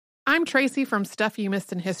I'm Tracy from Stuff You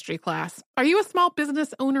Missed in History class. Are you a small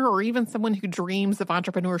business owner or even someone who dreams of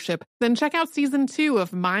entrepreneurship? Then check out Season 2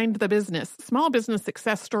 of Mind the Business, Small Business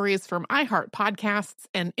Success Stories from iHeart Podcasts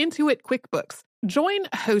and Intuit QuickBooks. Join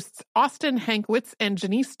hosts Austin Hankwitz and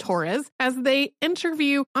Janice Torres as they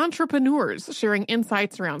interview entrepreneurs sharing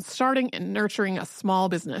insights around starting and nurturing a small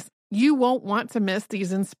business. You won't want to miss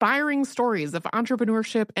these inspiring stories of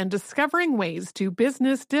entrepreneurship and discovering ways to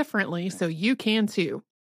business differently so you can too.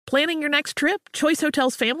 Planning your next trip? Choice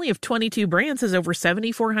Hotels' family of 22 brands has over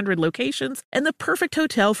 7,400 locations and the perfect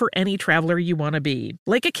hotel for any traveler you want to be.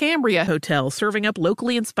 Like a Cambria Hotel serving up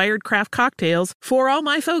locally inspired craft cocktails for all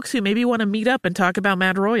my folks who maybe want to meet up and talk about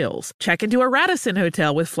Mad Royals. Check into a Radisson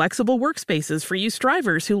Hotel with flexible workspaces for you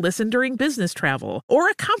strivers who listen during business travel. Or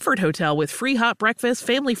a Comfort Hotel with free hot breakfast,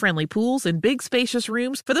 family-friendly pools, and big spacious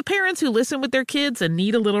rooms for the parents who listen with their kids and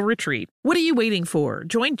need a little retreat. What are you waiting for?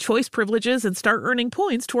 Join Choice Privileges and start earning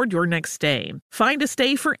points toward your next stay. Find a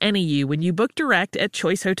stay for any you when you book direct at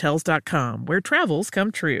choicehotels.com, where travels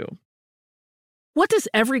come true. What does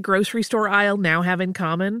every grocery store aisle now have in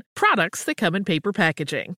common? Products that come in paper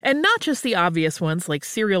packaging. And not just the obvious ones like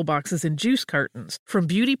cereal boxes and juice cartons. From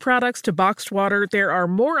beauty products to boxed water, there are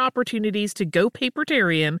more opportunities to go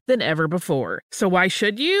papertarian than ever before. So why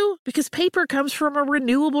should you? Because paper comes from a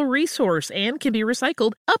renewable resource and can be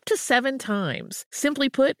recycled up to 7 times. Simply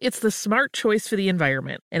put, it's the smart choice for the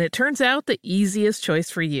environment. And it turns out the easiest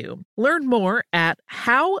choice for you. Learn more at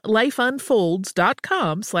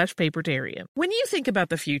howlifeunfolds.com/papertarian. When you think about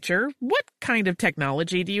the future, what kind of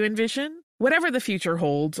technology do you envision? Whatever the future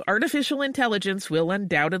holds, artificial intelligence will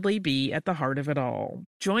undoubtedly be at the heart of it all.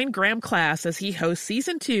 Join Graham Class as he hosts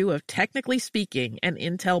Season 2 of Technically Speaking, an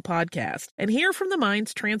Intel podcast, and hear from the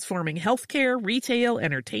minds transforming healthcare, retail,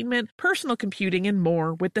 entertainment, personal computing, and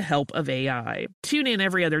more with the help of AI. Tune in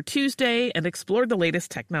every other Tuesday and explore the latest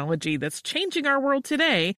technology that's changing our world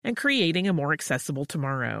today and creating a more accessible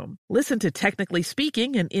tomorrow. Listen to Technically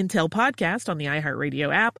Speaking, an Intel podcast on the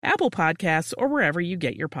iHeartRadio app, Apple Podcasts, or wherever you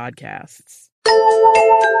get your podcasts.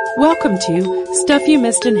 Welcome to Stuff You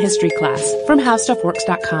Missed in History class from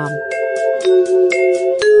HowStuffWorks.com.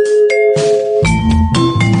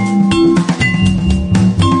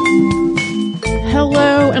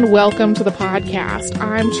 Hello and welcome to the podcast.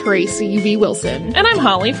 I'm Tracy V. Wilson. And I'm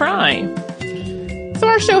Holly Fry. So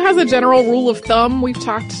our show has a general rule of thumb. We've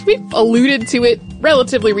alluded to it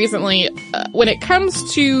relatively recently. When it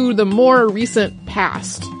comes to the more recent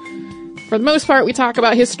past, for the most part, we talk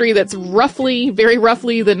about history that's very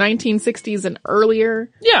roughly the 1960s and earlier.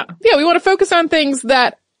 Yeah, we want to focus on things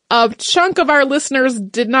that a chunk of our listeners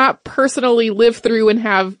did not personally live through and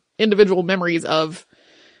have individual memories of.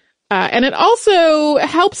 And it also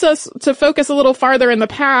helps us to focus a little farther in the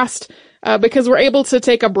past, because we're able to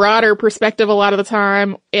take a broader perspective a lot of the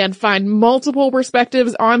time and find multiple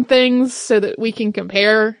perspectives on things so that we can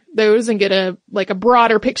compare those and get a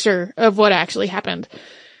broader picture of what actually happened.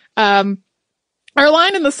 Our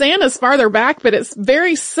line in the sand is farther back, but it's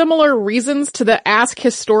very similar reasons to the Ask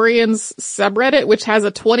Historians subreddit, which has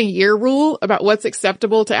a 20-year rule about what's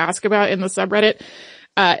acceptable to ask about in the subreddit.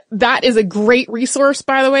 That is a great resource,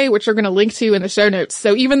 by the way, which we're going to link to in the show notes.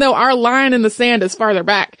 So even though our line in the sand is farther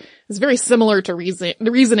back, it's very similar to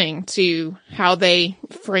the reasoning to how they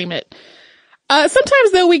frame it.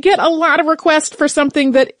 Sometimes, though, we get a lot of requests for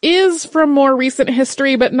something that is from more recent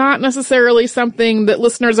history, but not necessarily something that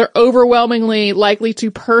listeners are overwhelmingly likely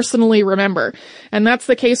to personally remember. And that's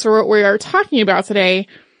the case for what we are talking about today.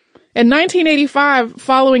 In 1985,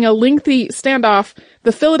 following a lengthy standoff,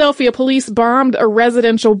 the Philadelphia police bombed a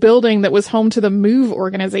residential building that was home to the MOVE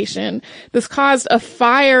organization. This caused a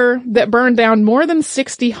fire that burned down more than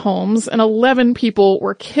 60 homes and 11 people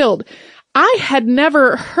were killed. I had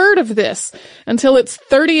never heard of this until its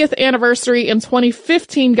 30th anniversary in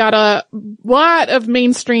 2015 got a lot of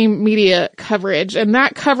mainstream media coverage, and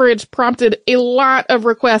that coverage prompted a lot of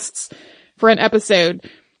requests for an episode,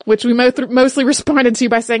 which we mostly responded to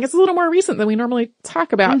by saying it's a little more recent than we normally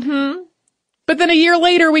talk about. Mm-hmm. But then a year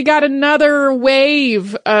later, we got another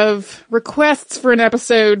wave of requests for an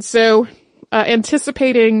episode, so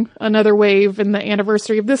anticipating another wave in the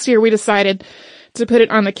anniversary of this year, we decided to put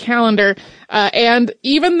it on the calendar. And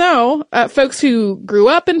even though folks who grew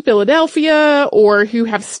up in Philadelphia or who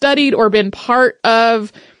have studied or been part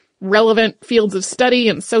of relevant fields of study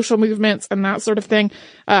and social movements and that sort of thing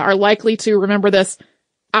are likely to remember this,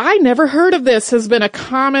 I never heard of this has been a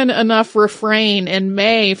common enough refrain in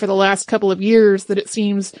May for the last couple of years that it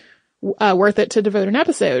seems worth it to devote an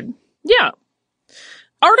episode. Yeah.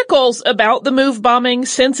 Articles about the MOVE bombing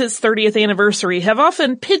since its 30th anniversary have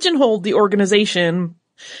often pigeonholed the organization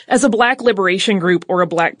as a Black liberation group or a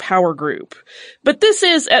Black power group. But this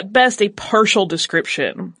is, at best, a partial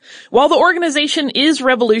description. While the organization is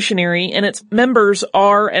revolutionary and its members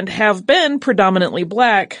are and have been predominantly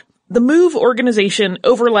Black, the MOVE organization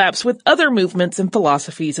overlaps with other movements and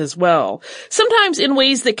philosophies as well, sometimes in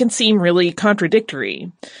ways that can seem really contradictory.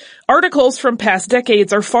 Articles from past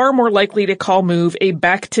decades are far more likely to call MOVE a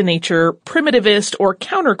back-to-nature, primitivist, or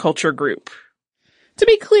counterculture group. To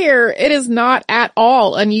be clear, it is not at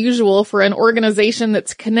all unusual for an organization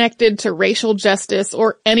that's connected to racial justice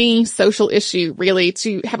or any social issue, really,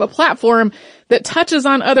 to have a platform that touches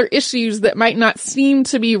on other issues that might not seem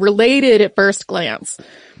to be related at first glance.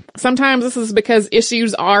 Sometimes this is because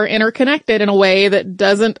issues are interconnected in a way that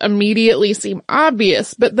doesn't immediately seem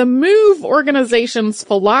obvious, but the MOVE organization's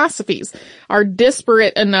philosophies are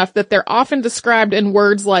disparate enough that they're often described in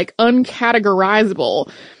words like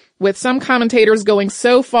uncategorizable, with some commentators going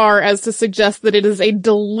so far as to suggest that it is a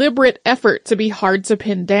deliberate effort to be hard to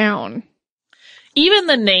pin down. Even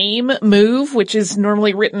the name MOVE, which is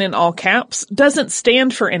normally written in all caps, doesn't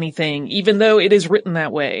stand for anything, even though it is written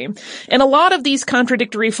that way. And a lot of these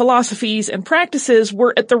contradictory philosophies and practices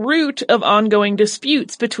were at the root of ongoing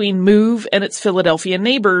disputes between MOVE and its Philadelphia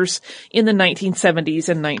neighbors in the 1970s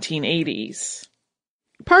and 1980s.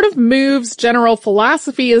 Part of MOVE's general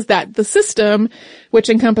philosophy is that the system, which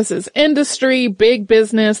encompasses industry, big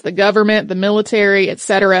business, the government, the military,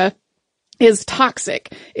 etc., is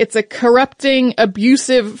toxic. It's a corrupting,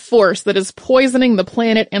 abusive force that is poisoning the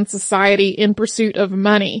planet and society in pursuit of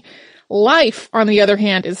money. Life, on the other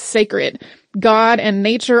hand, is sacred. God and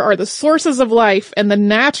nature are the sources of life, and the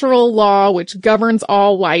natural law which governs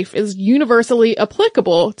all life is universally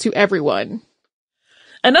applicable to everyone.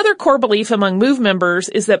 Another core belief among MOVE members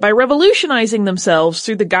is that by revolutionizing themselves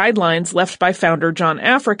through the guidelines left by founder John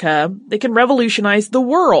Africa, they can revolutionize the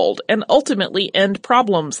world and ultimately end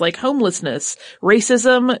problems like homelessness,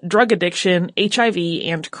 racism, drug addiction, HIV,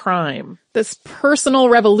 and crime. This personal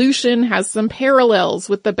revolution has some parallels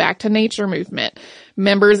with the Back to Nature movement.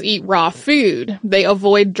 Members eat raw food. They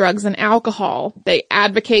avoid drugs and alcohol. They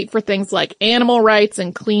advocate for things like animal rights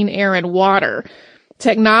and clean air and water.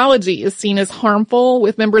 Technology is seen as harmful,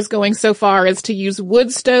 with members going so far as to use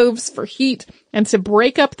wood stoves for heat and to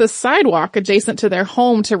break up the sidewalk adjacent to their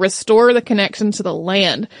home to restore the connection to the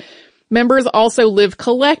land. Members also live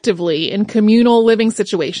collectively in communal living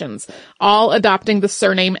situations, all adopting the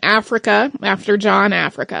surname Africa after John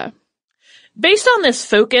Africa. Based on this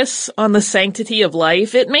focus on the sanctity of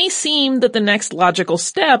life, it may seem that the next logical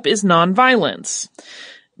step is nonviolence.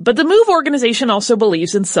 But the MOVE organization also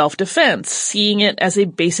believes in self-defense, seeing it as a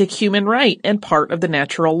basic human right and part of the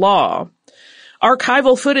natural law.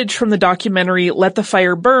 Archival footage from the documentary Let the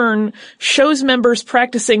Fire Burn shows members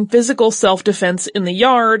practicing physical self-defense in the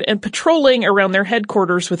yard and patrolling around their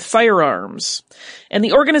headquarters with firearms. And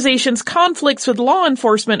the organization's conflicts with law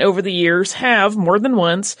enforcement over the years have, more than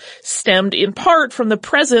once, stemmed in part from the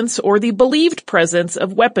presence or the believed presence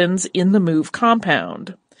of weapons in the MOVE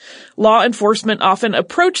compound. Law enforcement often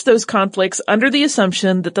approached those conflicts under the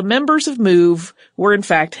assumption that the members of MOVE were in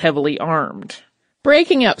fact heavily armed.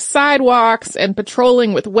 Breaking up sidewalks and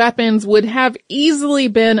patrolling with weapons would have easily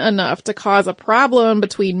been enough to cause a problem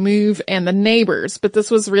between MOVE and the neighbors, but this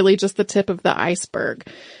was really just the tip of the iceberg.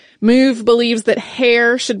 MOVE believes that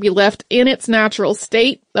hair should be left in its natural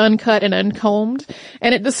state, uncut and uncombed,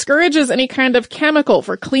 and it discourages any kind of chemical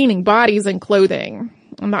for cleaning bodies and clothing.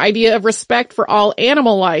 And the idea of respect for all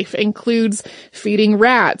animal life includes feeding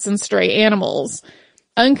rats and stray animals.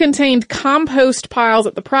 Uncontained compost piles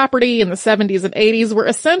at the property in the 70s and 80s were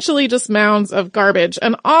essentially just mounds of garbage,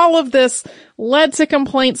 and all of this led to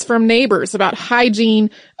complaints from neighbors about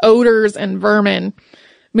hygiene, odors, and vermin.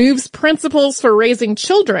 MOVE's principles for raising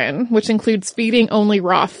children, which includes feeding only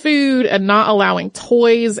raw food and not allowing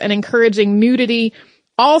toys and encouraging nudity,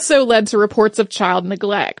 also led to reports of child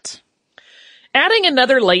neglect. Adding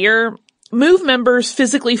another layer, MOVE members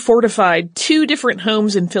physically fortified 2 different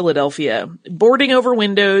homes in Philadelphia, boarding over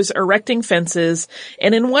windows, erecting fences,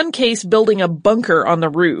 and in one case building a bunker on the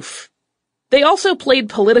roof. They also played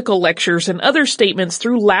political lectures and other statements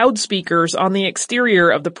through loudspeakers on the exterior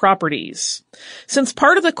of the properties. Since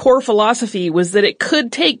part of the core philosophy was that it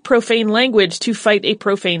could take profane language to fight a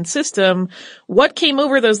profane system, what came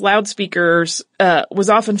over those loudspeakers was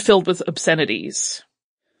often filled with obscenities.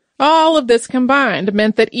 All of this combined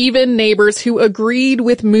meant that even neighbors who agreed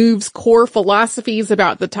with MOVE's core philosophies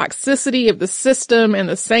about the toxicity of the system and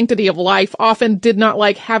the sanctity of life often did not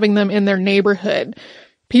like having them in their neighborhood.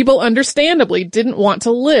 People understandably didn't want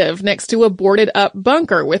to live next to a boarded-up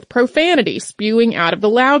bunker with profanity spewing out of the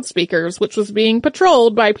loudspeakers, which was being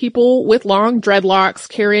patrolled by people with long dreadlocks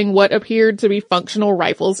carrying what appeared to be functional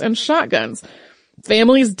rifles and shotguns.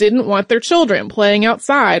 Families didn't want their children playing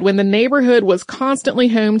outside when the neighborhood was constantly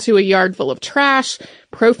home to a yard full of trash,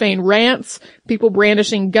 profane rants, people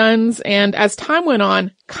brandishing guns, and as time went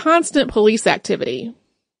on, constant police activity.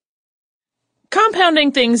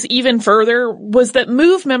 Compounding things even further was that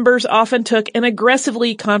MOVE members often took an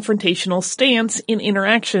aggressively confrontational stance in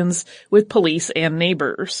interactions with police and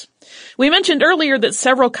neighbors. We mentioned earlier that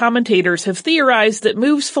several commentators have theorized that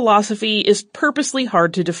MOVE's philosophy is purposely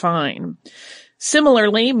hard to define.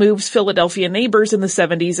 Similarly, MOVE's Philadelphia neighbors in the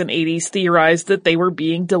 70s and 80s theorized that they were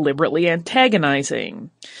being deliberately antagonizing.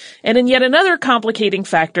 And in yet another complicating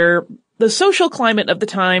factor, the social climate of the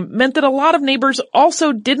time meant that a lot of neighbors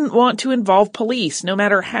also didn't want to involve police, no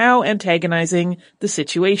matter how antagonizing the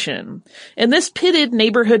situation. And this pitted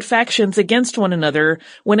neighborhood factions against one another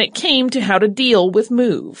when it came to how to deal with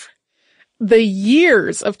MOVE. The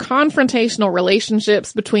years of confrontational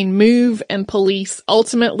relationships between MOVE and police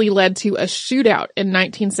ultimately led to a shootout in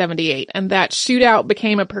 1978, and that shootout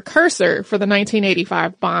became a precursor for the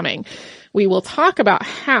 1985 bombing. We will talk about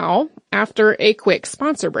how after a quick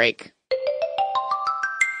sponsor break.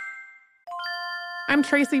 I'm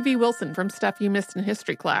Tracy V. Wilson from Stuff You Missed in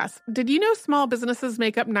History Class. Did you know small businesses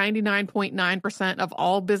make up 99.9% of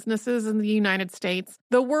all businesses in the United States?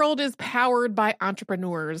 The world is powered by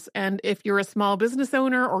entrepreneurs, and if you're a small business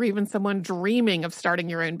owner or even someone dreaming of starting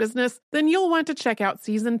your own business, then you'll want to check out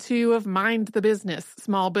Season 2 of Mind the Business,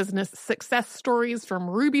 small business success stories from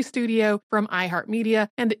Ruby Studio, from iHeartMedia,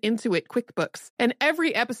 and Intuit QuickBooks. And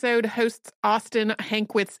every episode, hosts Austin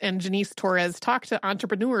Hankwitz and Janice Torres talk to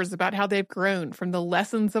entrepreneurs about how they've grown from the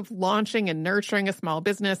lessons of launching and nurturing a small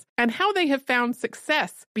business and how they have found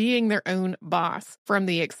success being their own boss. From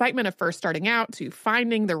the excitement of first starting out to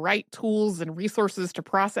finding the right tools and resources to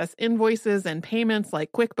process invoices and payments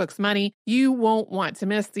like QuickBooks Money, you won't want to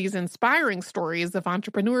miss these inspiring stories of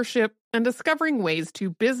entrepreneurship and discovering ways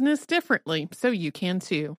to business differently so you can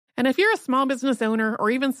too. And if you're a small business owner or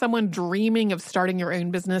even someone dreaming of starting your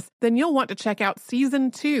own business, then you'll want to check out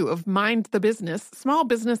Season 2 of Mind the Business, small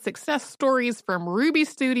business success stories from Ruby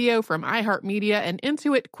Studio, from iHeartMedia, and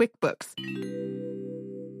Intuit QuickBooks.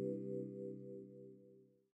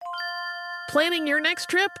 Planning your next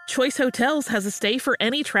trip? Choice Hotels has a stay for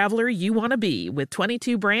any traveler you want to be, with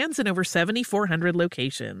 22 brands and over 7,400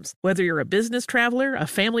 locations. Whether you're a business traveler, a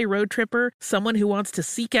family road tripper, someone who wants to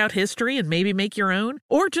seek out history and maybe make your own,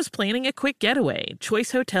 or just planning a quick getaway,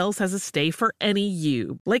 Choice Hotels has a stay for any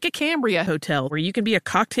you. Like a Cambria Hotel, where you can be a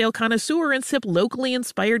cocktail connoisseur and sip locally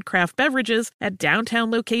inspired craft beverages at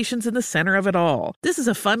downtown locations in the center of it all. This is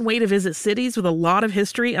a fun way to visit cities with a lot of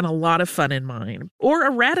history and a lot of fun in mind. Or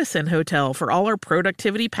a Radisson Hotel for all our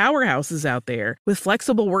productivity powerhouses out there. With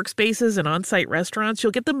flexible workspaces and on-site restaurants,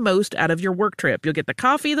 you'll get the most out of your work trip. You'll get the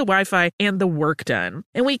coffee, the Wi-Fi, and the work done.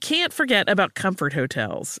 And we can't forget about Comfort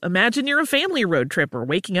Hotels. Imagine you're a family road tripper,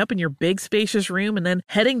 waking up in your big spacious room and then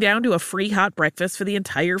heading down to a free hot breakfast for the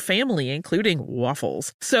entire family, including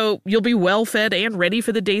waffles. So you'll be well fed and ready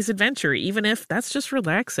for the day's adventure, even if that's just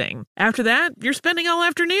relaxing. After that, you're spending all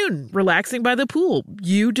afternoon relaxing by the pool.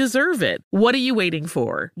 You deserve it. What are you waiting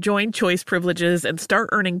for? Join Choice Privileges and start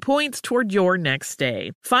earning points toward your next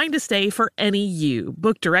stay. Find a stay for any you.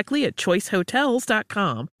 Book directly at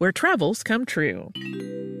choicehotels.com, where travels come true.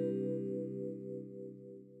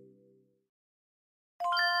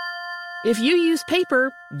 If you use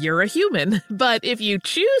paper, you're a human. But if you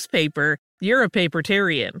choose paper, you're a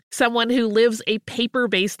papertarian, someone who lives a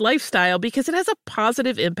paper-based lifestyle because it has a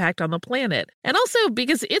positive impact on the planet. And also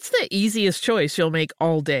because it's the easiest choice you'll make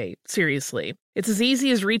all day. Seriously. It's as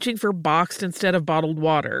easy as reaching for boxed instead of bottled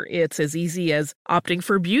water. It's as easy as opting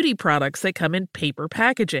for beauty products that come in paper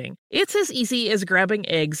packaging. It's as easy as grabbing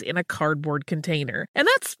eggs in a cardboard container. And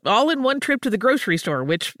that's all in one trip to the grocery store,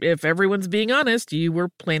 which, if everyone's being honest, you were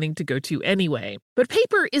planning to go to anyway. But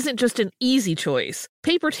paper isn't just an easy choice.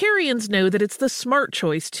 Papertarians know that it's the smart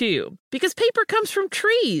choice, too. Because paper comes from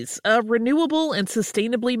trees, a renewable and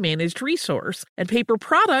sustainably managed resource. And paper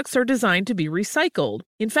products are designed to be recycled.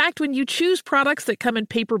 In fact, when you choose products that come in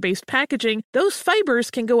paper-based packaging, those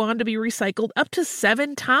fibers can go on to be recycled up to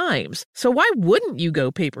 7 times. So why wouldn't you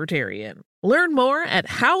go papertarian? Learn more at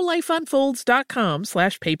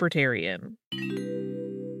howlifeunfolds.com/papertarian.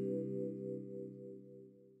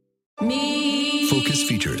 Focus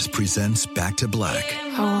Features presents Back to Black.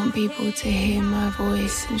 I want people to hear my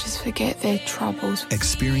voice and just forget their troubles.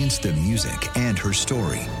 Experience the music and her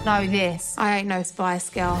story. Know this, I ain't no Spice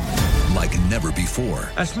Girl. like never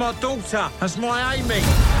before. That's my daughter. That's my Amy.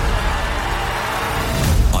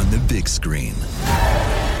 On the big screen.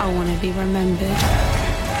 I want to be remembered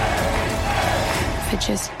for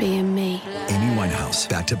just being me. Amy Winehouse,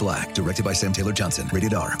 Back to Black, directed by Sam Taylor Johnson.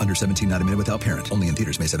 Rated R, under 17, not admitted without parent. Only in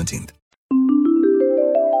theaters May 17th.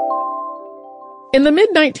 In the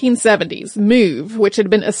mid-1970s, Move, which had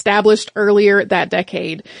been established earlier that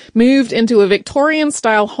decade, moved into a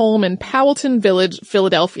Victorian-style home in Powelton Village,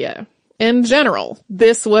 Philadelphia. In general,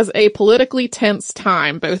 this was a politically tense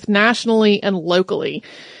time, both nationally and locally.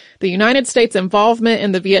 The United States' involvement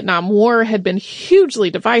in the Vietnam War had been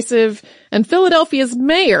hugely divisive, and Philadelphia's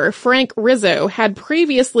mayor, Frank Rizzo, had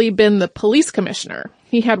previously been the police commissioner.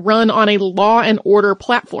 He had run on a law and order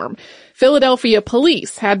platform. Philadelphia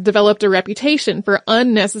police had developed a reputation for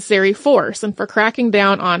unnecessary force and for cracking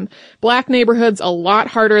down on black neighborhoods a lot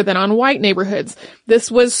harder than on white neighborhoods.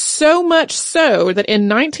 This was so much so that in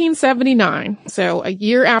 1979, so a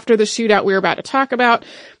year after the shootout we're about to talk about,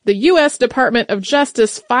 the U.S. Department of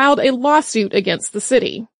Justice filed a lawsuit against the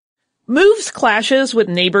city. Move's clashes with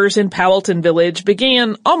neighbors in Powelton Village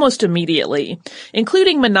began almost immediately,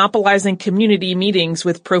 including monopolizing community meetings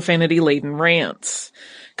with profanity-laden rants.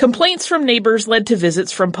 Complaints from neighbors led to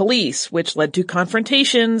visits from police, which led to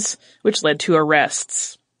confrontations, which led to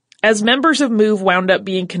arrests. As members of Move wound up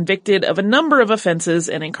being convicted of a number of offenses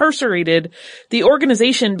and incarcerated, the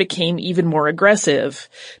organization became even more aggressive,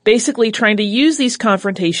 basically trying to use these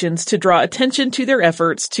confrontations to draw attention to their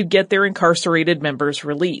efforts to get their incarcerated members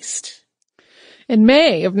released. In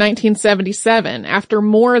May of 1977, after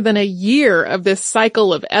more than a year of this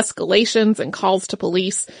cycle of escalations and calls to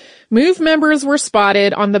police, Move members were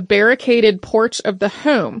spotted on the barricaded porch of the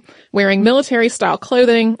home, wearing military-style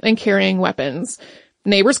clothing and carrying weapons.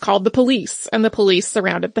 Neighbors called the police, and the police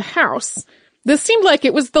surrounded the house. This seemed like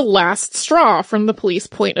it was the last straw from the police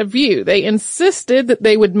point of view. They insisted that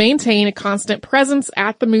they would maintain a constant presence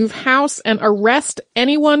at the Move house and arrest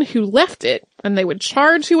anyone who left it, and they would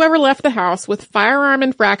charge whoever left the house with firearm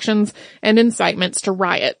infractions and incitements to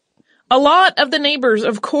riot. A lot of the neighbors,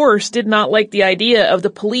 of course, did not like the idea of the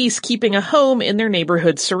police keeping a home in their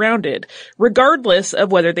neighborhood surrounded, regardless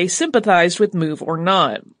of whether they sympathized with Move or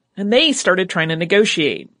not, and they started trying to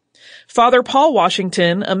negotiate. Father Paul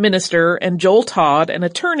Washington, a minister, and Joel Todd, an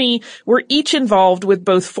attorney, were each involved with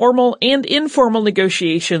both formal and informal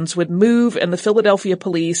negotiations with Move and the Philadelphia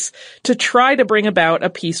police to try to bring about a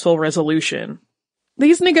peaceful resolution.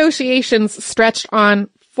 These negotiations stretched on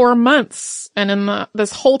for months, and in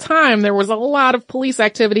this whole time there was a lot of police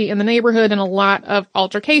activity in the neighborhood and a lot of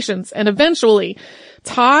altercations, and eventually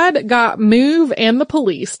Todd got Move and the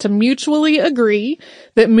police to mutually agree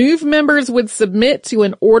that Move members would submit to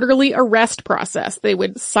an orderly arrest process. They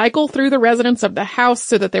would cycle through the residents of the house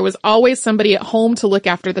so that there was always somebody at home to look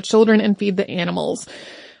after the children and feed the animals.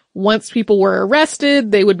 Once people were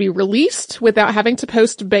arrested, they would be released without having to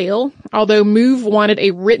post bail, although Move wanted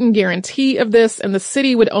a written guarantee of this and the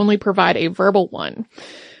city would only provide a verbal one.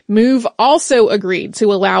 Move also agreed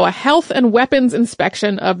to allow a health and weapons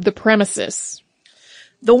inspection of the premises.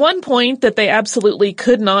 The one point that they absolutely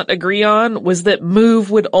could not agree on was that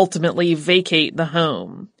Move would ultimately vacate the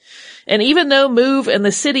home. And even though Move and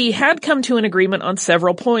the city had come to an agreement on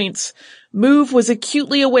several points, Move was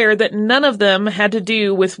acutely aware that none of them had to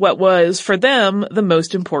do with what was, for them, the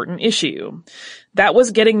most important issue. That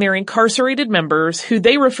was getting their incarcerated members, who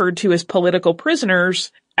they referred to as political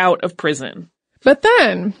prisoners, out of prison. But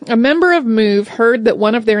then, a member of Move heard that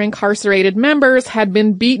one of their incarcerated members had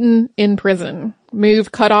been beaten in prison.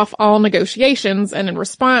 Move cut off all negotiations, and in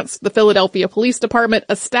response, the Philadelphia Police Department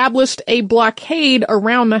established a blockade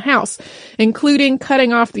around the house, including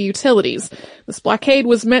cutting off the utilities. This blockade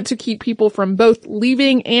was meant to keep people from both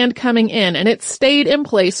leaving and coming in, and it stayed in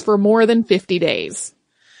place for more than 50 days.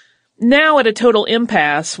 Now at a total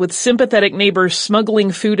impasse, with sympathetic neighbors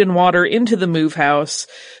smuggling food and water into the Move house,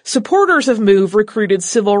 supporters of Move recruited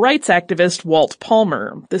civil rights activist Walt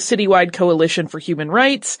Palmer, the Citywide Coalition for Human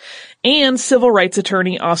Rights, and civil rights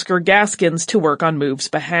attorney Oscar Gaskins to work on Move's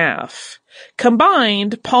behalf.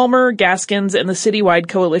 Combined, Palmer, Gaskins, and the Citywide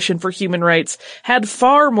Coalition for Human Rights had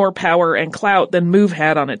far more power and clout than Move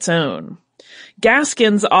had on its own.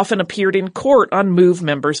 Gaskins often appeared in court on Move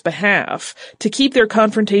members' behalf to keep their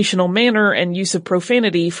confrontational manner and use of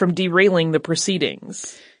profanity from derailing the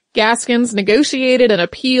proceedings. Gaskins negotiated an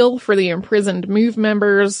appeal for the imprisoned Move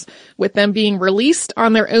members, with them being released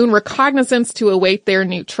on their own recognizance to await their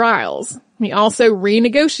new trials. He also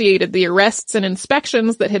renegotiated the arrests and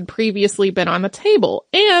inspections that had previously been on the table,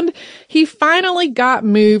 and he finally got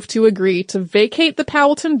Move to agree to vacate the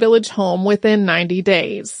Powelton Village home within 90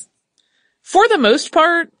 days. For the most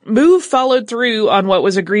part, Move followed through on what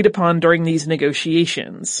was agreed upon during these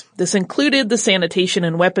negotiations. This included the sanitation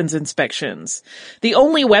and weapons inspections. The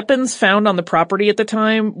only weapons found on the property at the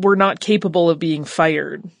time were not capable of being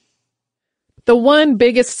fired. The one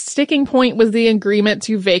biggest sticking point was the agreement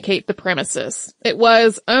to vacate the premises. It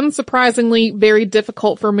was, unsurprisingly, very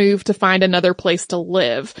difficult for Move to find another place to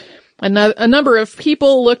live. A number of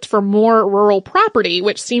people looked for more rural property,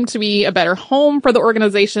 which seemed to be a better home for the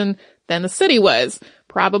organization than the city was.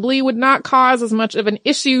 Probably would not cause as much of an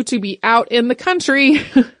issue to be out in the country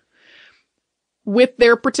with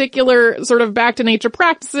their particular sort of back to nature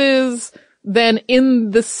practices than in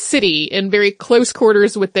the city in very close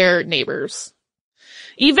quarters with their neighbors.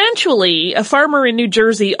 Eventually, a farmer in New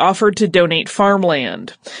Jersey offered to donate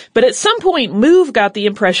farmland, but at some point Move got the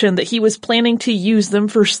impression that he was planning to use them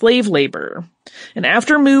for slave labor. And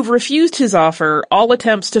after Move refused his offer, all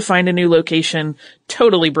attempts to find a new location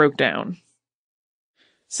totally broke down.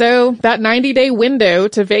 So that 90-day window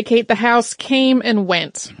to vacate the house came and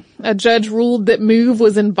went. A judge ruled that Move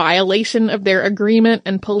was in violation of their agreement,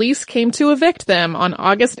 and police came to evict them on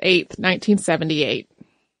August 8th, 1978.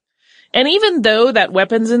 And even though that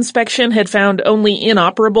weapons inspection had found only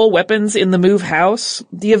inoperable weapons in the Move house,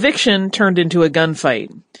 the eviction turned into a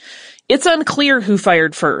gunfight. It's unclear who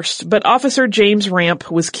fired first, but Officer James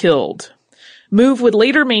Ramp was killed. Move would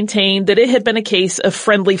later maintain that it had been a case of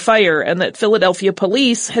friendly fire and that Philadelphia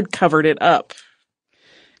police had covered it up.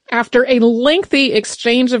 After a lengthy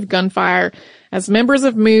exchange of gunfire, as members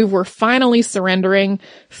of Move were finally surrendering,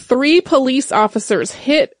 3 police officers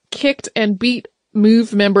hit, kicked, and beat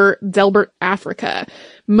Move member Delbert Africa.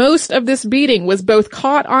 Most of this beating was both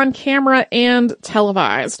caught on camera and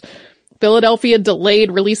televised. Philadelphia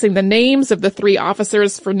delayed releasing the names of the 3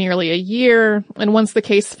 officers for nearly a year, and once the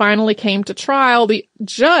case finally came to trial, the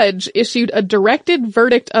judge issued a directed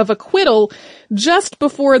verdict of acquittal just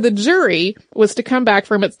before the jury was to come back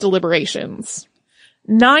from its deliberations.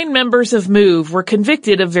 9 members of Move were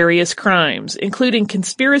convicted of various crimes, including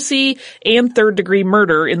conspiracy and third-degree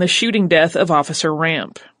murder in the shooting death of Officer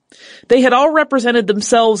Ramp. They had all represented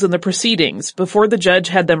themselves in the proceedings before the judge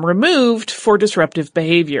had them removed for disruptive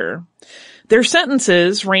behavior. Their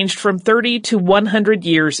sentences ranged from 30 to 100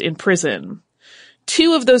 years in prison.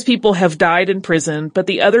 2 of those people have died in prison, but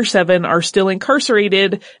the other 7 are still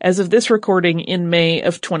incarcerated as of this recording in May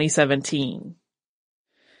of 2017.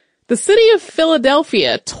 The city of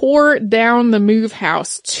Philadelphia tore down the Move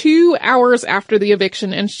house 2 hours after the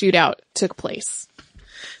eviction and shootout took place.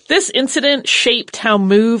 This incident shaped how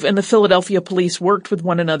Move and the Philadelphia police worked with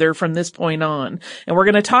one another from this point on, and we're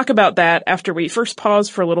going to talk about that after we first pause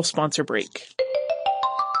for a little sponsor break.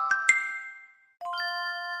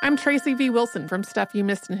 I'm Tracy V. Wilson from Stuff You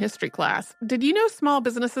Missed in History Class. Did you know small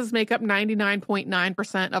businesses make up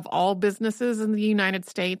 99.9% of all businesses in the United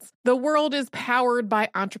States? The world is powered by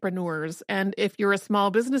entrepreneurs, and if you're a small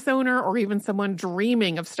business owner or even someone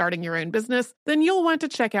dreaming of starting your own business, then you'll want to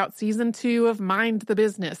check out Season 2 of Mind the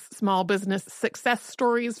Business, Small Business Success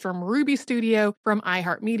Stories from Ruby Studio, from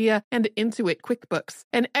iHeartMedia, and Intuit QuickBooks.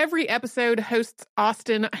 And every episode, hosts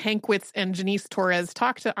Austin Hankwitz and Janice Torres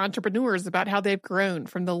talk to entrepreneurs about how they've grown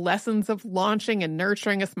from the lessons of launching and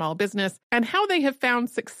nurturing a small business and how they have found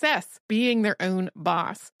success being their own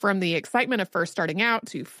boss. From the excitement of first starting out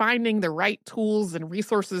to finding the right tools and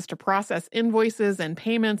resources to process invoices and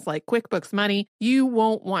payments like QuickBooks Money, you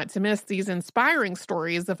won't want to miss these inspiring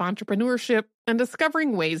stories of entrepreneurship and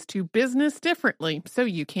discovering ways to business differently so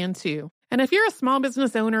you can too. And if you're a small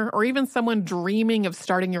business owner or even someone dreaming of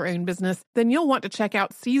starting your own business, then you'll want to check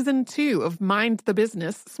out Season 2 of Mind the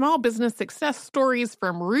Business, Small Business Success Stories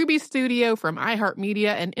from Ruby Studio, from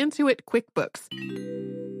iHeartMedia, and Intuit QuickBooks.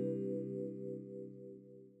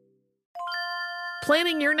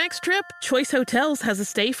 Planning your next trip? Choice Hotels has a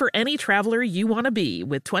stay for any traveler you want to be,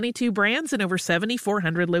 with 22 brands and over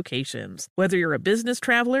 7,400 locations. Whether you're a business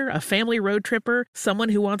traveler, a family road tripper, someone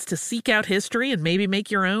who wants to seek out history and maybe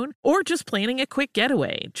make your own, or just planning a quick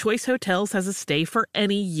getaway, Choice Hotels has a stay for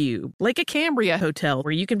any you. Like a Cambria Hotel,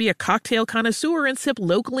 where you can be a cocktail connoisseur and sip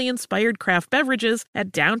locally inspired craft beverages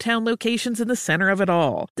at downtown locations in the center of it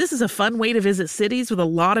all. This is a fun way to visit cities with a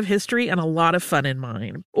lot of history and a lot of fun in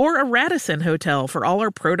mind. Or a Radisson Hotel, for all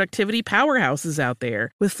our productivity powerhouses out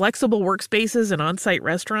there. With flexible workspaces and on-site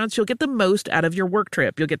restaurants, you'll get the most out of your work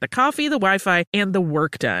trip. You'll get the coffee, the Wi-Fi, and the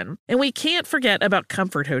work done. And we can't forget about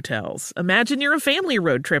comfort hotels. Imagine you're a family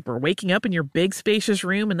road tripper waking up in your big spacious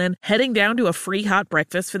room and then heading down to a free hot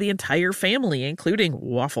breakfast for the entire family, including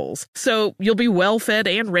waffles. So you'll be well fed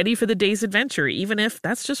and ready for the day's adventure, even if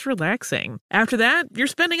that's just relaxing. After that, you're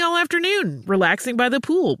spending all afternoon relaxing by the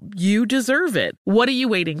pool. You deserve it. What are you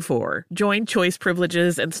waiting for? Join Choice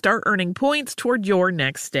Privileges and start earning points toward your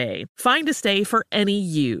next stay. Find a stay for any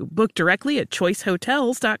you. Book directly at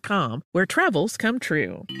choicehotels.com, where travels come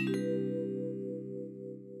true.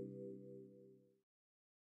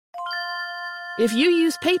 If you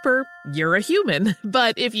use paper, you're a human.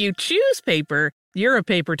 But if you choose paper, you're a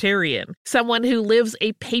papertarian, someone who lives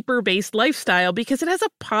a paper-based lifestyle because it has a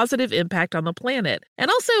positive impact on the planet. And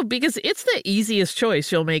also because it's the easiest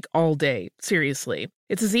choice you'll make all day. Seriously.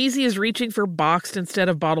 It's as easy as reaching for boxed instead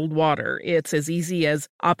of bottled water. It's as easy as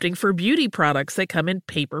opting for beauty products that come in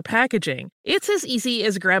paper packaging. It's as easy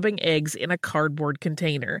as grabbing eggs in a cardboard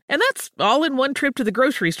container. And that's all in one trip to the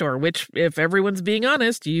grocery store, which, if everyone's being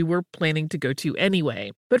honest, you were planning to go to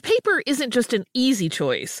anyway. But paper isn't just an easy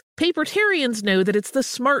choice. Papertarians know that it's the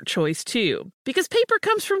smart choice, too. Because paper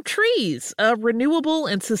comes from trees, a renewable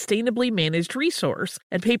and sustainably managed resource.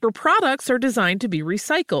 And paper products are designed to be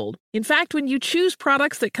recycled. In fact, when you choose products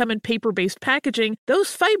that come in paper-based packaging,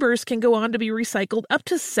 those fibers can go on to be recycled up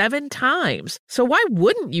to 7 times. So why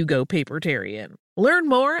wouldn't you go papertarian? Learn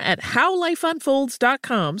more at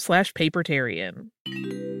howlifeunfolds.com/papertarian.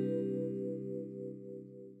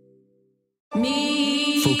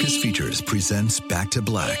 Focus Features presents Back to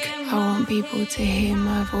Black. I want people to hear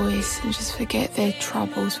my voice and just forget their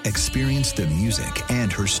troubles. Experience the music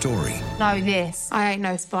and her story Know this, I ain't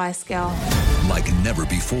no Spice Girl. like never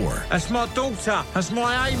before. That's my daughter. That's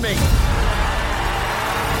my Amy.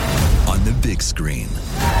 On the big screen.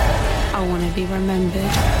 I want to be remembered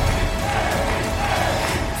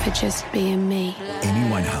for just being me. Amy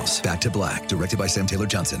Winehouse, Back to Black, directed by Sam Taylor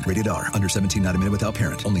Johnson. Rated R, under 17, not a minute without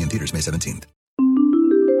parent. Only in theaters May 17th.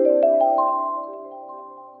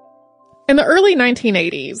 In the early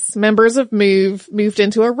 1980s, members of MOVE moved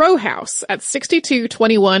into a row house at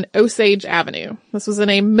 6221 Osage Avenue. This was in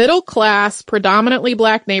a middle-class, predominantly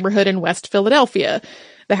black neighborhood in West Philadelphia.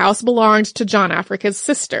 The house belonged to John Africa's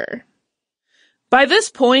sister. By this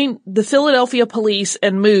point, the Philadelphia police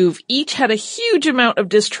and MOVE each had a huge amount of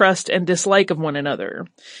distrust and dislike of one another.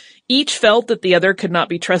 Each felt that the other could not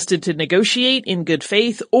be trusted to negotiate in good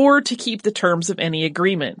faith or to keep the terms of any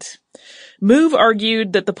agreement. MOVE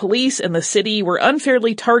argued that the police and the city were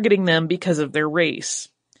unfairly targeting them because of their race.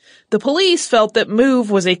 The police felt that MOVE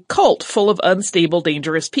was a cult full of unstable,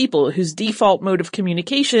 dangerous people whose default mode of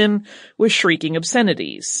communication was shrieking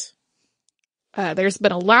obscenities. There's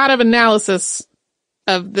been a lot of analysis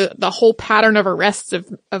of the whole pattern of arrests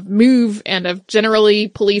of MOVE and of generally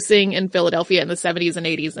policing in Philadelphia in the 70s and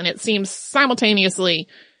 80s, and it seems simultaneously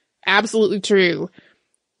absolutely true.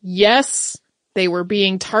 Yes, they were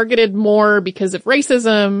being targeted more because of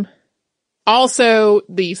racism. Also,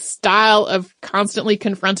 the style of constantly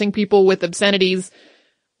confronting people with obscenities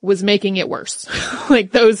was making it worse.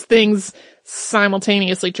 Like, those things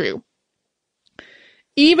simultaneously true.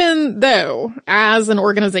 Even though, as an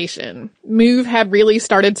organization, MOVE had really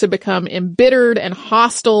started to become embittered and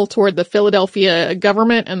hostile toward the Philadelphia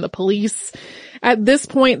government and the police, at this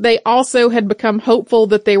point they also had become hopeful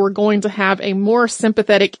that they were going to have a more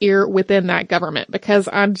sympathetic ear within that government, because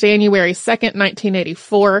on January 2nd,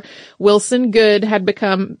 1984, Wilson Goode had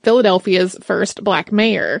become Philadelphia's first black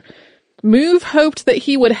mayor. MOVE hoped that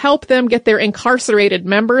he would help them get their incarcerated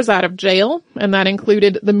members out of jail, and that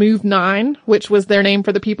included the MOVE 9, which was their name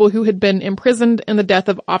for the people who had been imprisoned in the death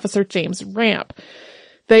of Officer James Ramp.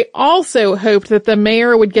 They also hoped that the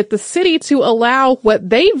mayor would get the city to allow what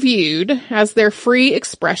they viewed as their free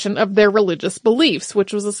expression of their religious beliefs,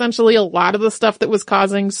 which was essentially a lot of the stuff that was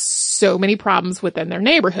causing so many problems within their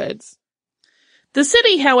neighborhoods. The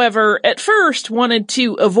city, however, at first wanted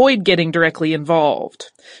to avoid getting directly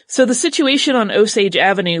involved. So the situation on Osage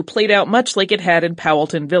Avenue played out much like it had in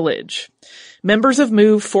Powelton Village. Members of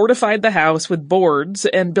MOVE fortified the house with boards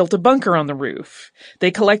and built a bunker on the roof.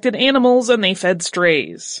 They collected animals and they fed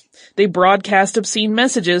strays. They broadcast obscene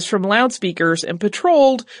messages from loudspeakers and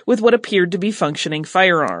patrolled with what appeared to be functioning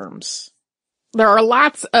firearms. There are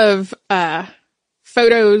lots of,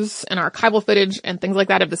 photos and archival footage and things like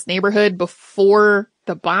that of this neighborhood before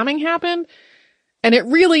the bombing happened. And it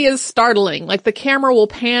really is startling. Like, the camera will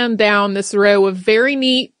pan down this row of very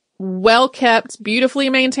neat, well-kept, beautifully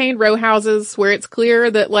maintained row houses where it's clear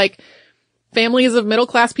that, like, families of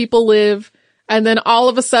middle-class people live. And then all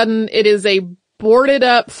of a sudden it is a boarded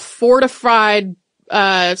up, fortified,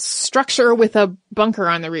 structure with a bunker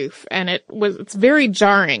on the roof. And it's very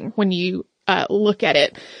jarring when you, look at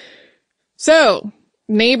it. So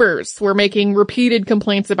neighbors were making repeated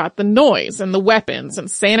complaints about the noise and the weapons and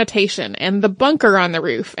sanitation and the bunker on the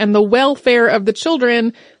roof and the welfare of the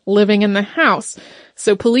children living in the house.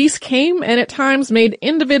 So police came and at times made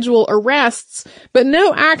individual arrests, but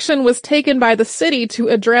no action was taken by the city to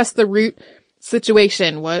address the root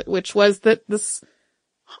situation, which was that this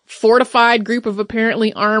fortified group of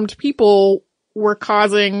apparently armed people were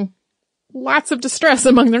causing lots of distress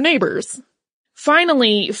among their neighbors.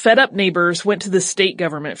 Finally, fed-up neighbors went to the state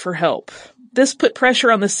government for help. This put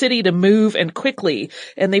pressure on the city to move and quickly,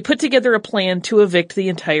 and they put together a plan to evict the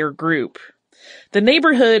entire group. The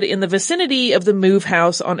neighborhood in the vicinity of the Move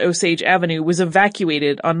house on Osage Avenue was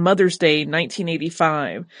evacuated on Mother's Day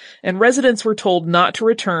 1985, and residents were told not to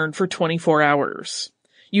return for 24 hours.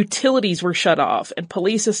 Utilities were shut off, and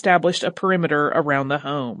police established a perimeter around the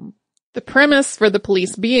home. The premise for the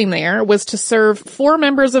police being there was to serve 4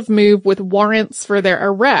 members of Move with warrants for their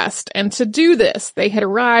arrest, and to do this, they had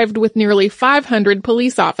arrived with nearly 500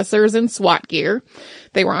 police officers in SWAT gear.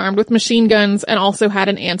 They were armed with machine guns and also had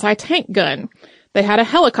an anti-tank gun. They had a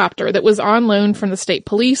helicopter that was on loan from the state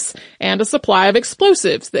police and a supply of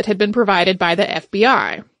explosives that had been provided by the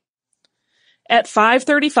FBI. At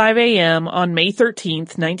 5:35 a.m. on May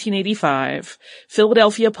 13th, 1985,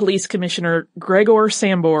 Philadelphia Police Commissioner Gregor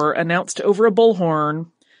Sambour announced over a bullhorn,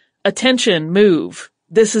 "Attention, Move.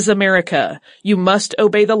 This is America. You must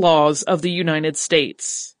obey the laws of the United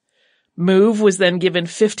States." Move was then given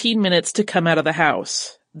 15 minutes to come out of the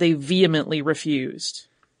house. They vehemently refused.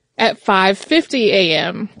 At 5:50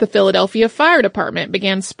 a.m., the Philadelphia Fire Department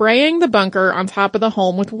began spraying the bunker on top of the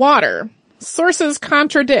home with water. Sources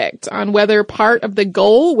contradict on whether part of the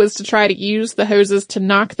goal was to try to use the hoses to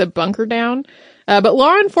knock the bunker down, but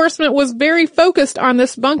law enforcement was very focused on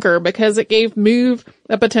this bunker because it gave Move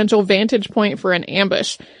a potential vantage point for an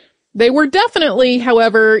ambush. They were definitely,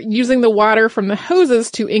 however, using the water from the hoses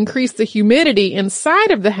to increase the humidity inside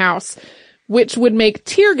of the house, which would make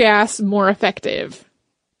tear gas more effective.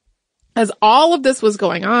 As all of this was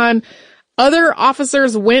going on, other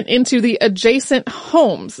officers went into the adjacent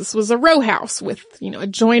homes. This was a row house with,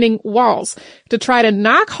 adjoining walls to try to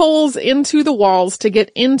knock holes into the walls to get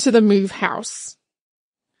into the Move house.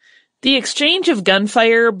 The exchange of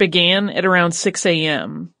gunfire began at around 6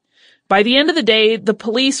 a.m. By the end of the day, the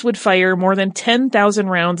police would fire more than 10,000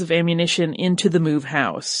 rounds of ammunition into the Move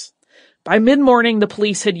house. By mid-morning, the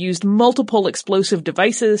police had used multiple explosive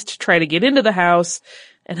devices to try to get into the house,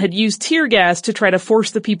 and had used tear gas to try to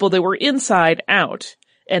force the people that were inside out,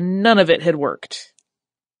 and none of it had worked.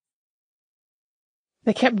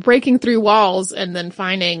 They kept breaking through walls and then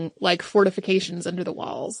finding, fortifications under the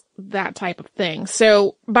walls, that type of thing.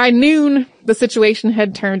 So by noon, the situation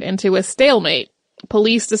had turned into a stalemate.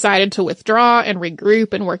 Police decided to withdraw and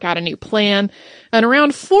regroup and work out a new plan. And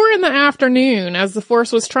around 4 p.m, as the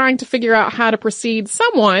force was trying to figure out how to proceed,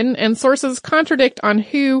 someone, and sources contradict on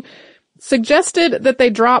who, suggested that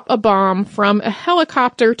they drop a bomb from a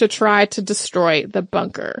helicopter to try to destroy the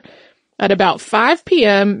bunker. At about 5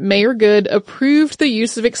 p.m., Mayor Good approved the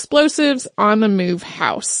use of explosives on the Move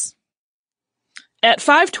house. At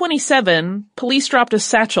 5:27, police dropped a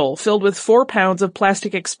satchel filled with 4 pounds of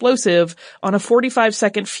plastic explosive on a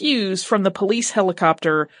 45-second fuse from the police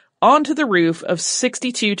helicopter onto the roof of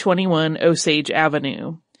 6221 Osage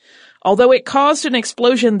Avenue. Although it caused an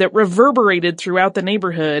explosion that reverberated throughout the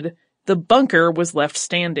neighborhood, the bunker was left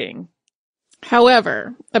standing.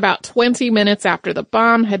 However, about 20 minutes after the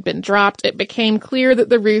bomb had been dropped, it became clear that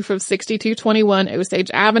the roof of 6221 Osage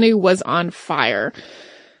Avenue was on fire.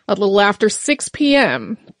 A little after 6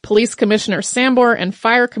 p.m., Police Commissioner Sambour and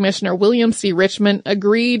Fire Commissioner William C. Richmond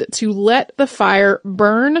agreed to let the fire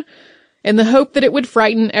burn in the hope that it would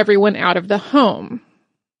frighten everyone out of the home.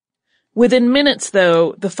 Within minutes,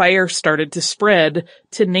 though, the fire started to spread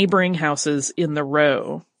to neighboring houses in the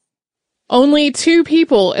row. Only 2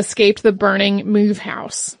 people escaped the burning Move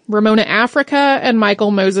house, Ramona Africa and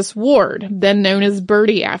Michael Moses Ward, then known as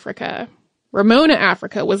Birdie Africa. Ramona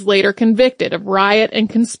Africa was later convicted of riot and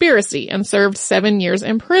conspiracy and served 7 years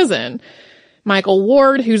in prison. Michael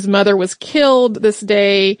Ward, whose mother was killed this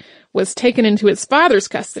day, was taken into his father's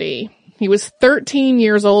custody. He was 13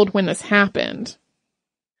 years old when this happened.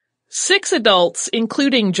 6 adults,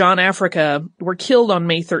 including John Africa, were killed on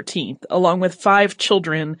May 13th, along with 5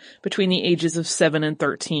 children between the ages of 7 and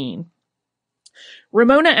 13.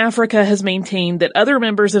 Ramona Africa has maintained that other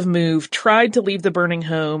members of Move tried to leave the burning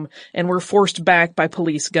home and were forced back by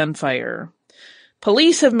police gunfire.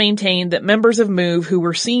 Police have maintained that members of MOVE who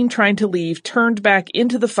were seen trying to leave turned back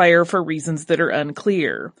into the fire for reasons that are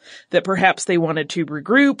unclear, that perhaps they wanted to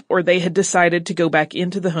regroup or they had decided to go back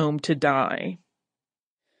into the home to die.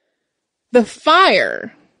 The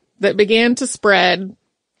fire that began to spread,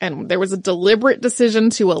 and there was a deliberate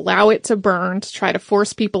decision to allow it to burn to try to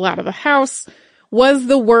force people out of the house, was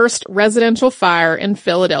the worst residential fire in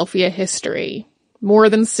Philadelphia history. More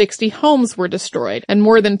than 60 homes were destroyed, and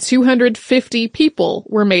more than 250 people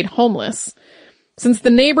were made homeless. Since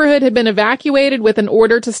the neighborhood had been evacuated with an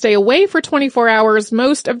order to stay away for 24 hours,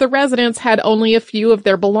 most of the residents had only a few of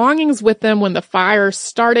their belongings with them when the fire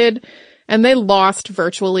started, and they lost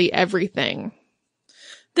virtually everything.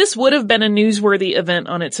 This would have been a newsworthy event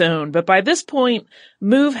on its own, but by this point,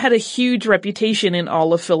 MOVE had a huge reputation in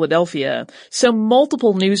all of Philadelphia, so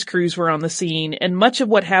multiple news crews were on the scene, and much of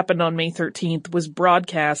what happened on May 13th was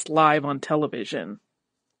broadcast live on television.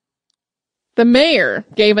 The mayor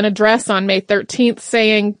gave an address on May 13th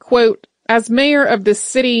saying, quote, "As mayor of this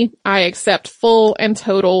city, I accept full and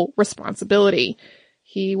total responsibility."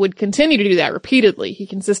 He would continue to do that repeatedly. He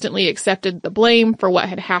consistently accepted the blame for what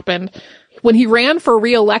had happened. When he ran for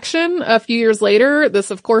re-election a few years later,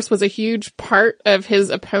 this of course was a huge part of his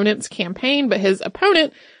opponent's campaign, but his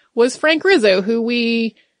opponent was Frank Rizzo, who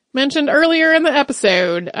we mentioned earlier in the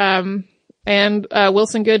episode. And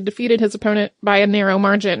Wilson Goode defeated his opponent by a narrow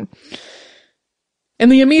margin. In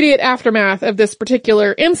the immediate aftermath of this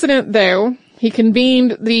particular incident, though, he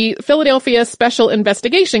convened the Philadelphia Special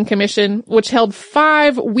Investigation Commission, which held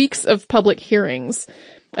 5 weeks of public hearings.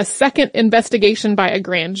 A second investigation by a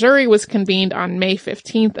grand jury was convened on May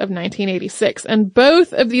 15th of 1986, and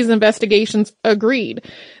both of these investigations agreed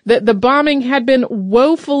that the bombing had been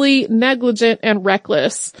woefully negligent and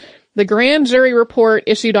reckless. The grand jury report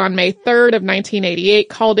issued on May 3rd of 1988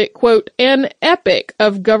 called it, quote, "an epic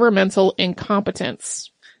of governmental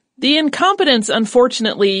incompetence." The incompetence,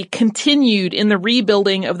 unfortunately, continued in the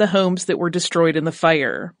rebuilding of the homes that were destroyed in the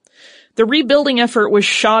fire. The rebuilding effort was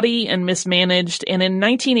shoddy and mismanaged, and in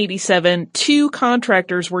 1987, 2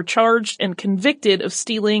 contractors were charged and convicted of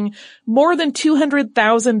stealing more than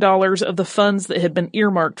 $200,000 of the funds that had been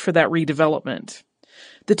earmarked for that redevelopment.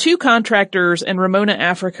 The 2 contractors and Ramona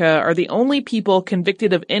Africa are the only people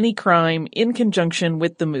convicted of any crime in conjunction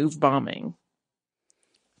with the MOVE bombing.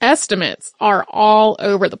 Estimates are all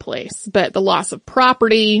over the place, but the loss of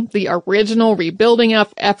property, the original rebuilding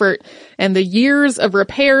effort, and the years of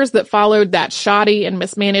repairs that followed that shoddy and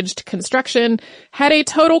mismanaged construction had a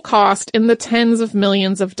total cost in the tens of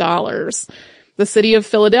millions of dollars. The city of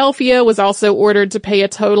Philadelphia was also ordered to pay a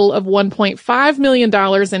total of $1.5 million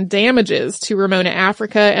in damages to Ramona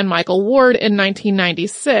Africa and Michael Ward in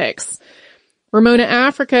 1996. Ramona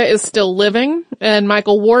Africa is still living, and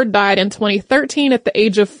Michael Ward died in 2013 at the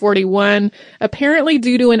age of 41, apparently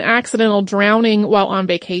due to an accidental drowning while on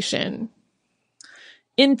vacation.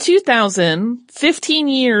 In 2000, 15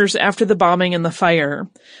 years after the bombing and the fire,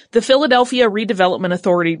 the Philadelphia Redevelopment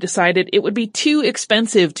Authority decided it would be too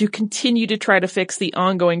expensive to continue to try to fix the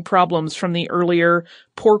ongoing problems from the earlier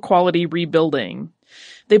poor quality rebuilding.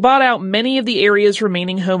 They bought out many of the area's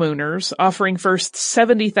remaining homeowners, offering first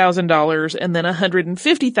 $70,000 and then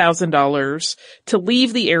 $150,000 to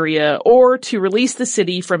leave the area or to release the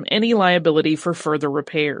city from any liability for further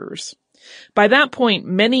repairs. By that point,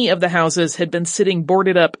 many of the houses had been sitting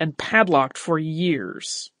boarded up and padlocked for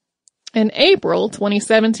years. In April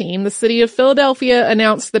 2017, the city of Philadelphia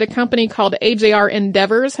announced that a company called AJR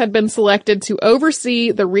Endeavors had been selected to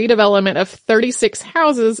oversee the redevelopment of 36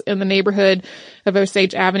 houses in the neighborhood of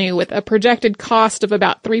Osage Avenue with a projected cost of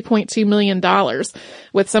about $3.2 million,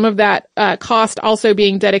 with some of that cost also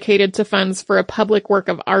being dedicated to funds for a public work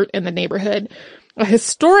of art in the neighborhood. A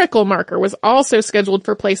historical marker was also scheduled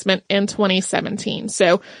for placement in 2017.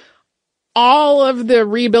 So all of the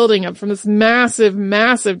rebuilding from this massive,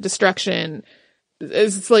 massive destruction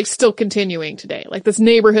is like still continuing today. Like this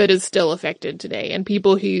neighborhood is still affected today, and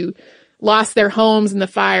people who lost their homes in the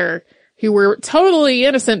fire, who were totally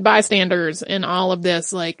innocent bystanders in all of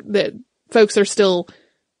this, like the folks are still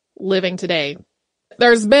living today.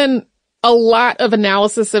 There's been a lot of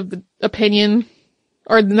analysis of the opinion,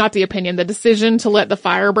 or not the opinion, the decision to let the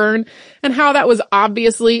fire burn, and how that was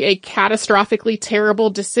obviously a catastrophically terrible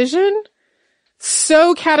decision.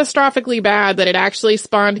 So catastrophically bad that it actually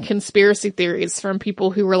spawned conspiracy theories from people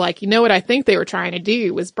who were like, you know what I think they were trying to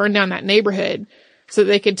do was burn down that neighborhood so that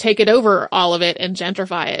they could take it over, all of it, and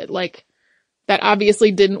gentrify it. Like, that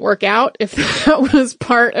obviously didn't work out if that was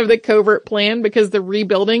part of the covert plan, because the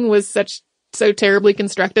rebuilding was such so terribly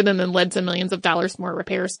constructed and then led to millions of dollars more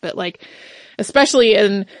repairs. But like, especially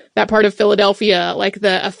in that part of Philadelphia, like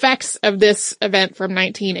the effects of this event from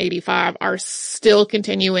 1985 are still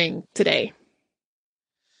continuing today.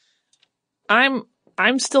 I'm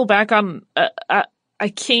still back on, I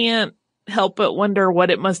can't help but wonder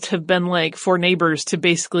what it must have been like for neighbors to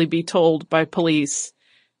basically be told by police,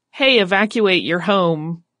 hey, evacuate your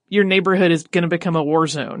home. Your neighborhood is going to become a war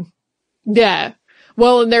zone. Yeah.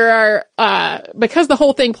 Well, and there are, because the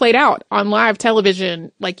whole thing played out on live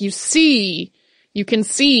television, like you can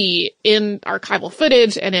see in archival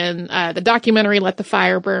footage and in, the documentary, Let the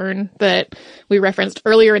Fire Burn, that we referenced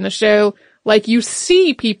earlier in the show, like you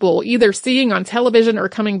see people either seeing on television or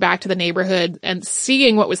coming back to the neighborhood and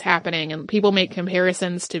seeing what was happening, and people make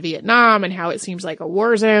comparisons to Vietnam and how it seems like a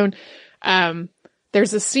war zone.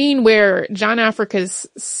 There's a scene where John Africa's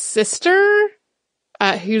sister,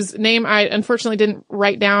 whose name I unfortunately didn't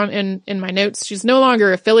write down in my notes. She's no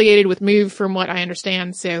longer affiliated with MOVE from what I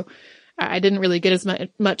understand. So I didn't really get as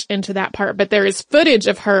much into that part, but there is footage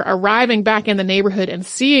of her arriving back in the neighborhood and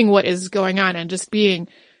seeing what is going on and just being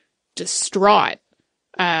distraught.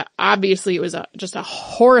 Obviously it was just a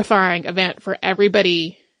horrifying event for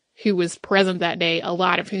everybody who was present that day, a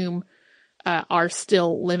lot of whom, are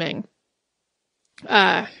still living.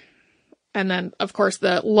 And then, of course,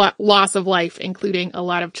 the loss of life, including a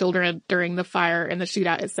lot of children during the fire and the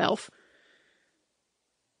shootout itself.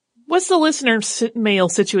 What's the listener mail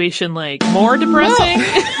situation like? More depressing? No,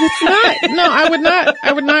 it's not. No,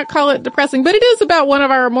 I would not call it depressing, but it is about one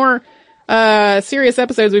of our more, serious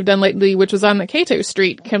episodes we've done lately, which was on the Cato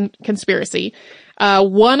Street conspiracy.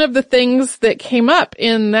 One of the things that came up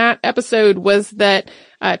in that episode was that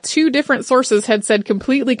two different sources had said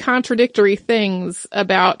completely contradictory things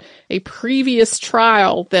about a previous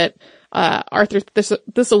trial that Arthur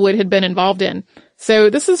Thistlewood had been involved in.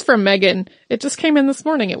 So this is from Megan. It just came in this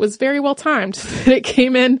morning. It was very well timed. It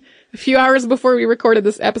came in a few hours before we recorded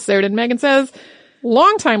this episode, and Megan says,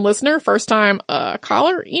 long-time listener, first-time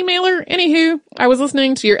caller, emailer, anywho, I was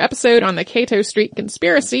listening to your episode on the Cato Street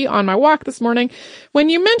conspiracy on my walk this morning when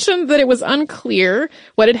you mentioned that it was unclear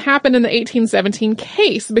what had happened in the 1817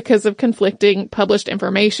 case because of conflicting published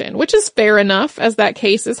information, which is fair enough as that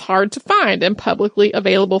case is hard to find in publicly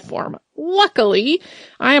available form. Luckily,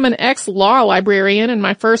 I am an ex-law librarian, and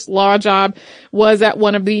my first law job was at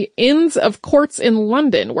one of the Inns of Courts in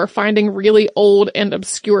London, where finding really old and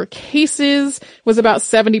obscure cases was about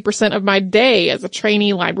 70% of my day as a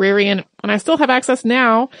trainee librarian, and I still have access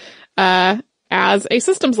now, as a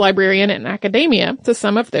systems librarian in academia to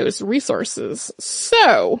some of those resources.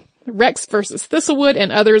 So, Rex versus Thistlewood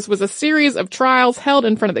and others was a series of trials held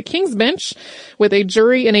in front of the King's Bench with a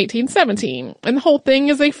jury in 1817. And the whole thing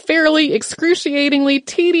is a fairly excruciatingly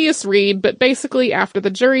tedious read, but basically after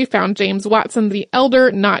the jury found James Watson the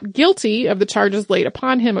Elder not guilty of the charges laid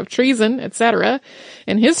upon him of treason, etc.,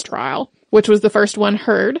 in his trial, which was the first one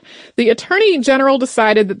heard, the Attorney General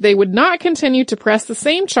decided that they would not continue to press the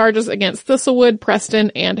same charges against Thistlewood,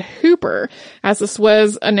 Preston, and Hooper, as this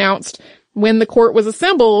was announced when the court was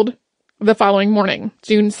assembled the following morning,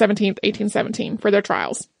 June 17th, 1817, for their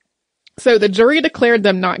trials. So the jury declared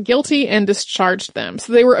them not guilty and discharged them.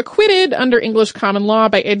 So they were acquitted under English common law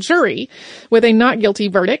by a jury with a not guilty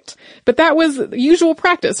verdict, but that was usual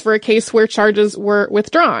practice for a case where charges were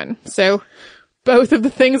withdrawn. So both of the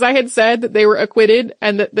things I had said, that they were acquitted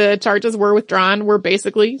and that the charges were withdrawn, were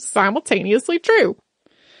basically simultaneously true.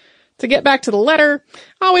 To get back to the letter,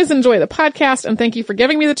 I always enjoy the podcast, and thank you for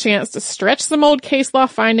giving me the chance to stretch some old case law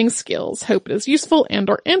finding skills. Hope it is useful and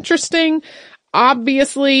or interesting.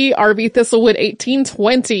 Obviously, R.V. Thistlewood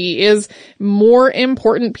 1820 is more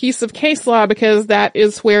important piece of case law because that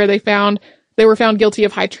is where they were found guilty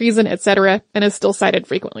of high treason, etc., and is still cited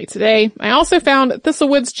frequently today. I also found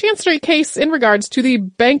Thistlewood's Chancery case in regards to the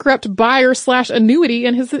bankrupt buyer/annuity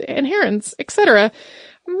and his inheritance, etc.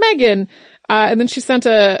 Megan, and then she sent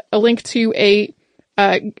a link to a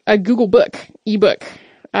Google ebook,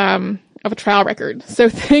 of a trial record. So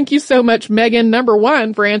thank you so much, Megan, number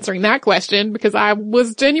one, for answering that question, because I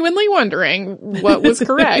was genuinely wondering what was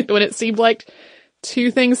correct when it seemed like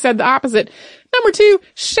two things said the opposite. Number two,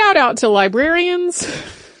 shout out to librarians.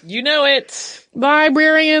 You know it.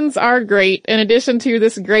 Librarians are great. In addition to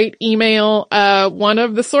this great email, one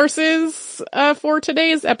of the sources for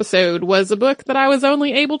today's episode was a book that I was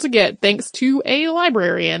only able to get thanks to a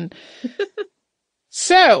librarian.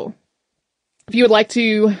 So, If you would like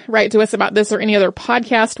to write to us about this or any other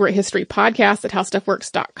podcast, we're at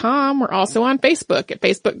historypodcast@howstuffworks.com. We're also on Facebook at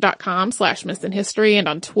facebook.com/missedinhistory and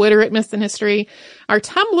on Twitter at missedinhistory. Our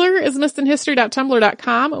Tumblr is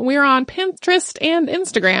missedinhistory.tumblr.com. We're on Pinterest and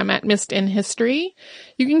Instagram at missedinhistory.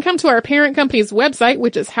 You can come to our parent company's website,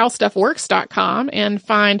 which is howstuffworks.com, and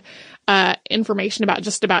find information about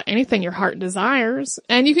just about anything your heart desires.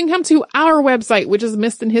 And you can come to our website, which is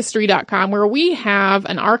missedinhistory.com, where we have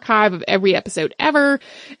an archive of every episode ever.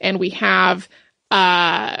 And we have,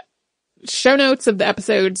 show notes of the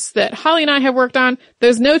episodes that Holly and I have worked on.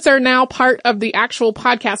 Those notes are now part of the actual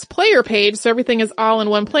podcast player page. So everything is all in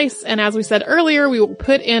one place. And as we said earlier, we will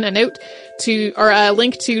put in a note to, or a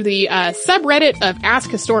link to the, subreddit of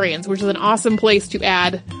Ask Historians, which is an awesome place to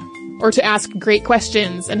add or to ask great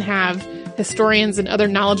questions and have historians and other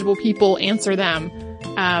knowledgeable people answer them.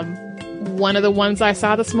 One of the ones I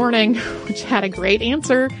saw this morning, which had a great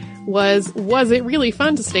answer, was it really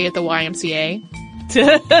fun to stay at the YMCA?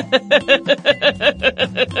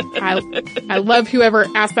 I love whoever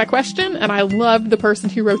asked that question, and I love the person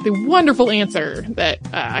who wrote the wonderful answer that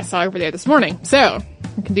I saw over there this morning. So,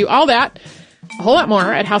 you can do all that, a whole lot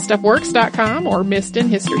more at howstuffworks.com or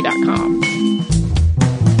missedinhistory.com.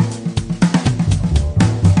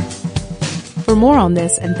 For more on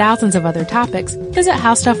this and thousands of other topics, visit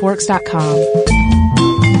howstuffworks.com.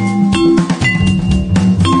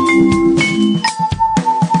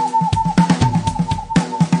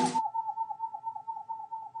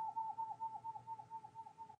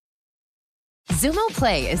 Xumo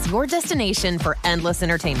Play is your destination for endless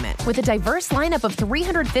entertainment. With a diverse lineup of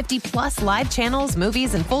 350 plus live channels,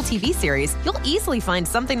 movies, and full TV series, you'll easily find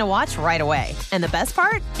something to watch right away. And the best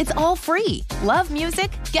part? It's all free. Love music?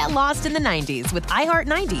 Get lost in the 90s with iHeart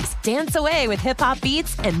 90s, dance away with hip-hop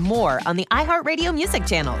beats, and more on the iHeartRadio music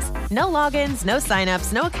channels. No logins, no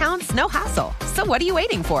signups, no accounts, no hassle. So what are you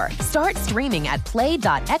waiting for? Start streaming at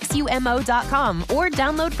play.xumo.com or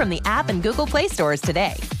download from the app and Google Play stores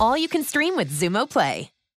today. All you can stream with Xumo Play.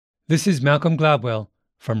 This is Malcolm Gladwell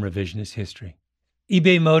from Revisionist History.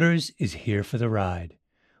 eBay Motors is here for the ride.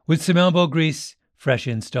 With some elbow grease, fresh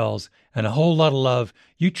installs, and a whole lot of love,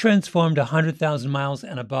 you transformed 100,000 miles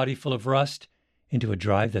and a body full of rust into a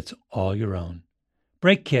drive that's all your own.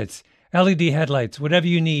 Brake kits, LED headlights, whatever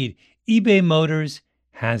you need, eBay Motors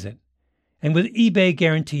has it. And with eBay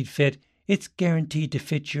Guaranteed Fit, it's guaranteed to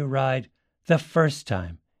fit your ride the first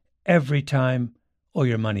time, every time, or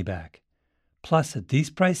your money back. Plus, at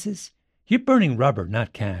these prices, you're burning rubber,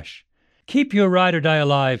 not cash. Keep your ride or die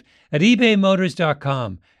alive at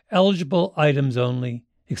ebaymotors.com. Eligible items only.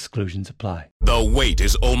 Exclusions apply. The wait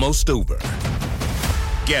is almost over.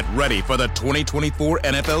 Get ready for the 2024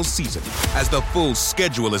 NFL season as the full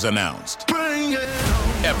schedule is announced. Bring it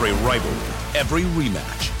on. Every rivalry, every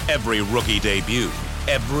rematch, every rookie debut,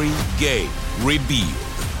 every game revealed.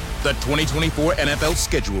 The 2024 NFL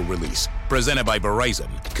schedule release, presented by Verizon,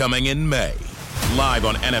 coming in May. Live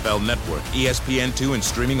on NFL Network, ESPN2, and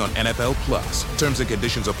streaming on NFL Plus. Terms and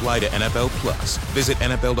conditions apply to NFL Plus. Visit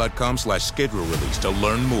NFL.com/schedule release to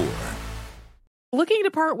learn more. Looking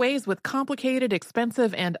to part ways with complicated,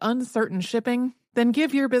 expensive, and uncertain shipping? Then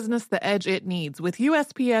give your business the edge it needs with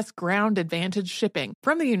USPS Ground Advantage shipping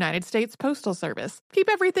from the United States Postal Service. Keep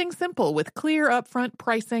everything simple with clear upfront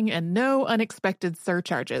pricing and no unexpected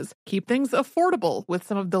surcharges. Keep things affordable with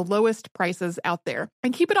some of the lowest prices out there.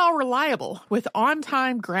 And keep it all reliable with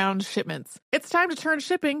on-time ground shipments. It's time to turn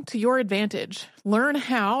shipping to your advantage. Learn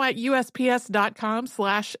how at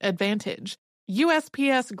USPS.com/advantage.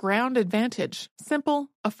 USPS Ground Advantage. Simple,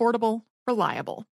 affordable, reliable.